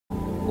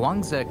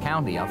Guangzhou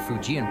County of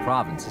Fujian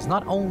Province is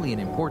not only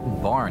an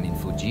important barn in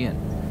Fujian,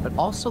 but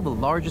also the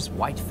largest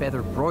white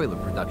feather broiler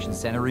production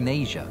center in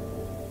Asia.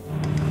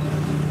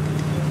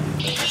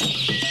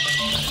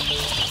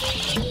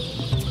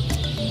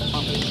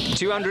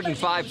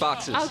 $205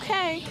 boxes.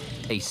 Okay.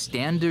 A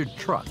standard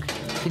truck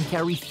can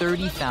carry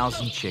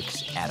 30,000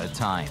 chicks at a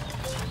time.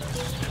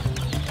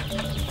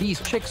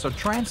 These chicks are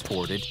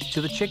transported to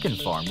the chicken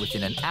farm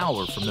within an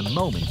hour from the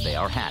moment they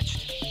are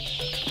hatched.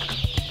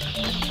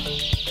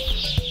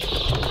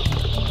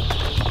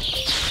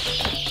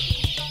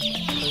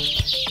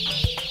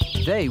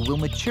 They will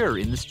mature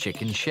in this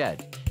chicken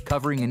shed,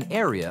 covering an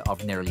area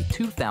of nearly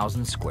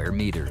 2,000 square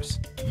meters.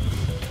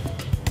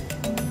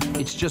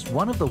 It's just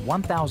one of the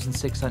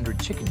 1,600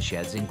 chicken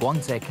sheds in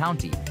Guangzhou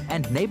County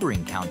and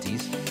neighboring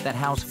counties that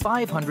house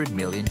 500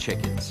 million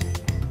chickens.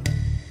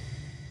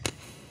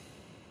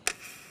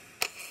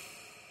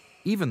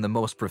 Even the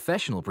most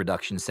professional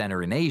production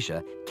center in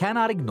Asia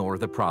cannot ignore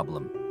the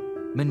problem: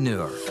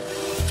 manure.